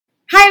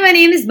my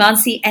name is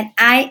Mansi, and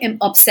I am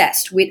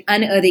obsessed with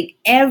unearthing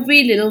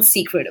every little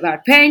secret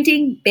about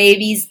parenting,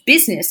 babies,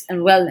 business,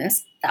 and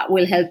wellness that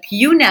will help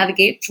you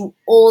navigate through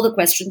all the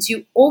questions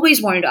you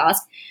always wanted to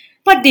ask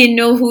but didn't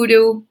know who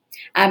to.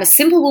 I'm a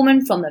simple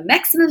woman from the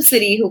maximum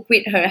city who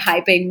quit her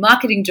high paying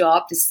marketing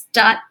job to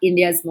start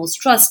India's most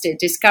trusted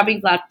discovery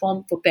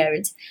platform for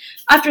parents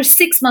after a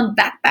 6 month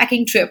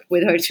backpacking trip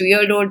with her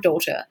 2-year-old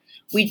daughter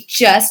with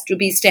just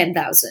rupees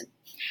 10,000.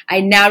 I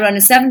now run a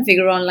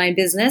 7-figure online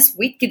business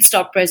with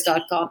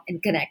KidStopPress.com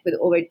and connect with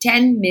over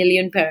 10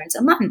 million parents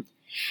a month.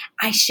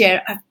 I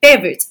share our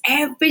favorites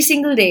every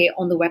single day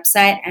on the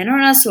website and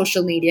on our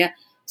social media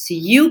so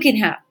you can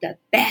have the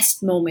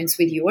best moments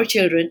with your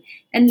children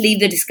and leave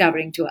the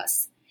discovering to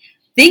us.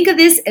 Think of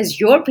this as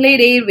your play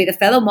date with a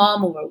fellow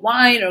mom over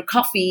wine or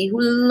coffee who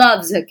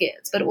loves her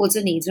kids but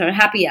also needs her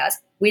happy ass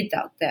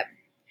without them.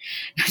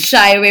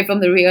 Shy away from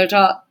the real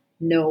talk?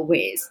 No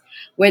ways.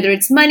 Whether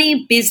it's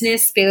money,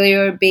 business,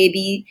 failure,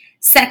 baby,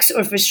 sex,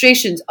 or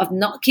frustrations of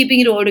not keeping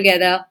it all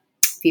together,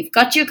 we've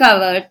got you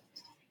covered.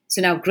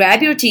 So now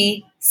grab your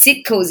tea,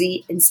 sit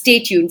cozy, and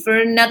stay tuned for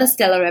another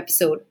stellar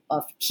episode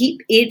of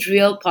Keep It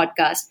Real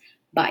podcast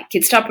by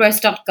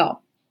KidStopPress.com.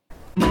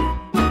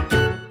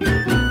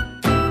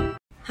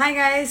 Hi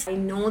guys, I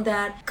know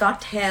that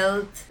gut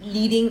health,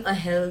 leading a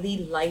healthy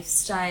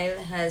lifestyle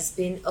has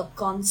been a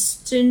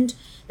constant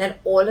that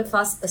all of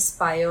us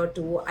aspire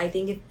to. I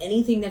think if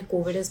anything that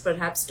COVID has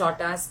perhaps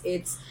taught us,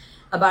 it's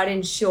about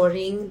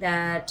ensuring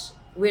that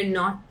we're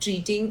not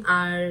treating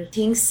our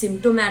things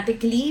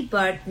symptomatically,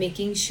 but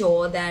making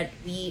sure that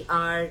we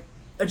are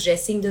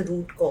addressing the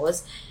root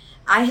cause.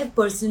 I have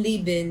personally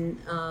been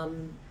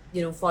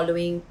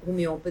following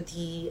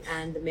homeopathy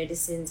and the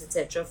medicines,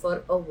 etc.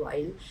 for a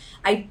while.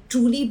 I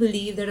truly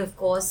believe that, of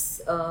course,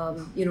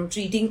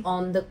 treating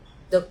on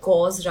the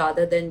cause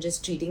rather than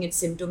just treating it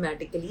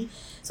symptomatically.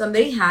 So I'm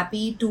very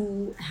happy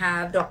to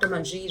have Dr.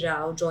 Manjari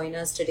Rao join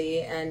us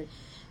today, and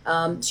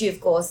she,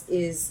 of course,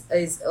 is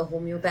a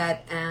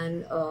homeopath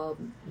and a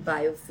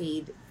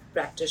biofeed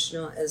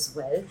practitioner as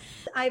well.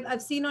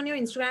 I've seen on your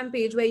Instagram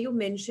page where you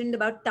mentioned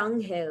about tongue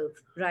health,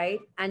 right?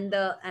 And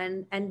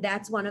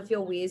that's one of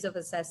your ways of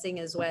assessing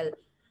as well.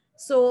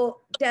 So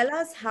tell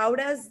us, how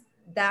does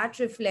that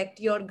reflect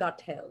your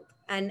gut health,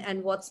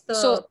 and what's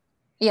the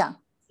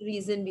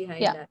reason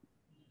behind that?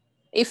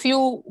 If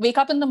you wake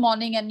up in the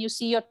morning and you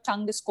see your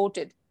tongue is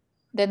coated,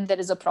 then there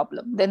is a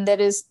problem. Then there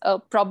is a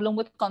problem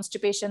with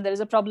constipation. There is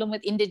a problem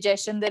with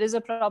indigestion. There is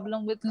a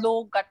problem with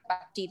low gut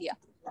bacteria.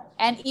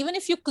 And even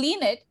if you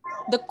clean it,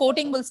 the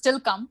coating will still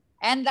come,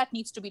 and that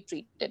needs to be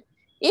treated.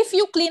 If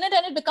you clean it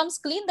and it becomes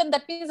clean, then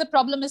that means the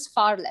problem is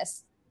far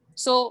less.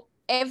 So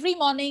every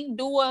morning,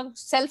 do a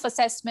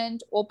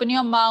self-assessment, open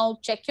your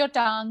mouth, check your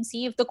tongue,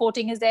 see if the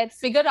coating is there,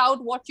 figure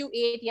out what you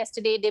ate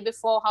yesterday, day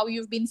before, how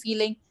you've been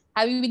feeling.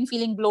 Have you been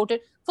feeling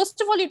bloated?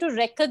 First of all, you have to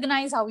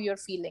recognize how you're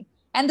feeling.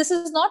 And this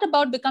is not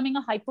about becoming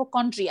a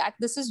hypochondriac.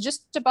 This is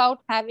just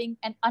about having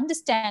an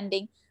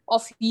understanding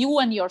of you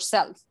and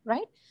yourself,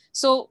 right?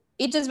 So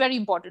it is very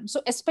important.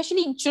 So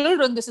especially in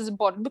children, this is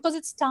important because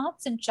it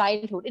starts in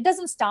childhood. It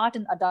doesn't start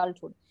in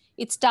adulthood.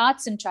 It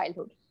starts in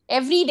childhood.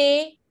 Every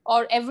day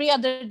or every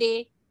other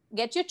day,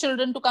 get your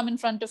children to come in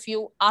front of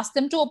you, ask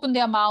them to open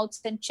their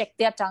mouths and check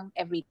their tongue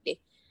every day.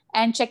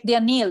 And check their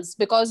nails,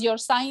 because your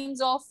signs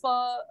of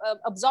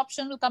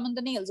absorption will come on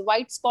the nails,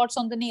 white spots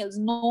on the nails,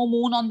 no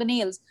moon on the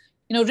nails,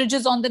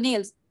 ridges on the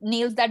nails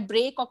that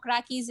break or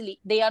crack easily.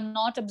 They are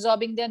not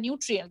absorbing their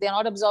nutrients. They are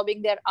not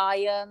absorbing their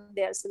iron,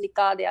 their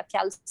silica, their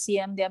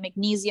calcium, their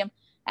magnesium.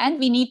 And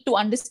we need to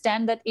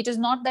understand that it is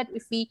not that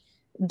if we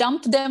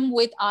dump them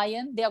with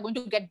iron, they are going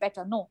to get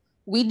better. No,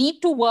 we need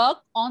to work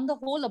on the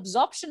whole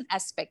absorption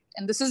aspect.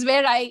 And this is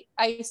where I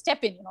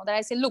step in, that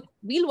I say, look,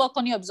 we'll work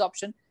on your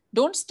absorption.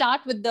 Don't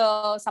start with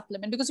the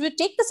supplement, because if you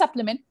take the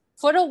supplement,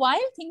 for a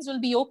while, things will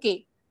be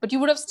okay. But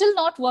you would have still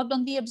not worked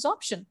on the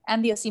absorption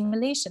and the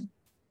assimilation.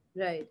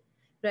 Right.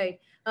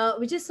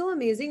 Which is so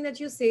amazing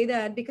that you say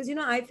that, because,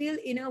 I feel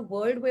in a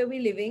world where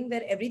we're living,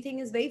 where everything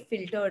is very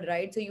filtered,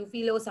 right? So you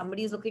feel, oh,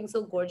 somebody's looking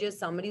so gorgeous,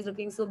 somebody's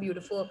looking so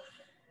beautiful.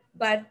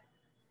 But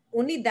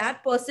only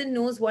that person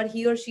knows what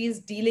he or she is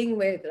dealing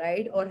with,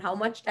 right? Or how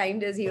much time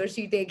does he or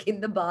she take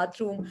in the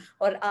bathroom,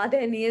 or are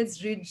their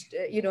nails ridged,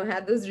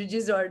 have those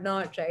ridges or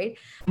not, right?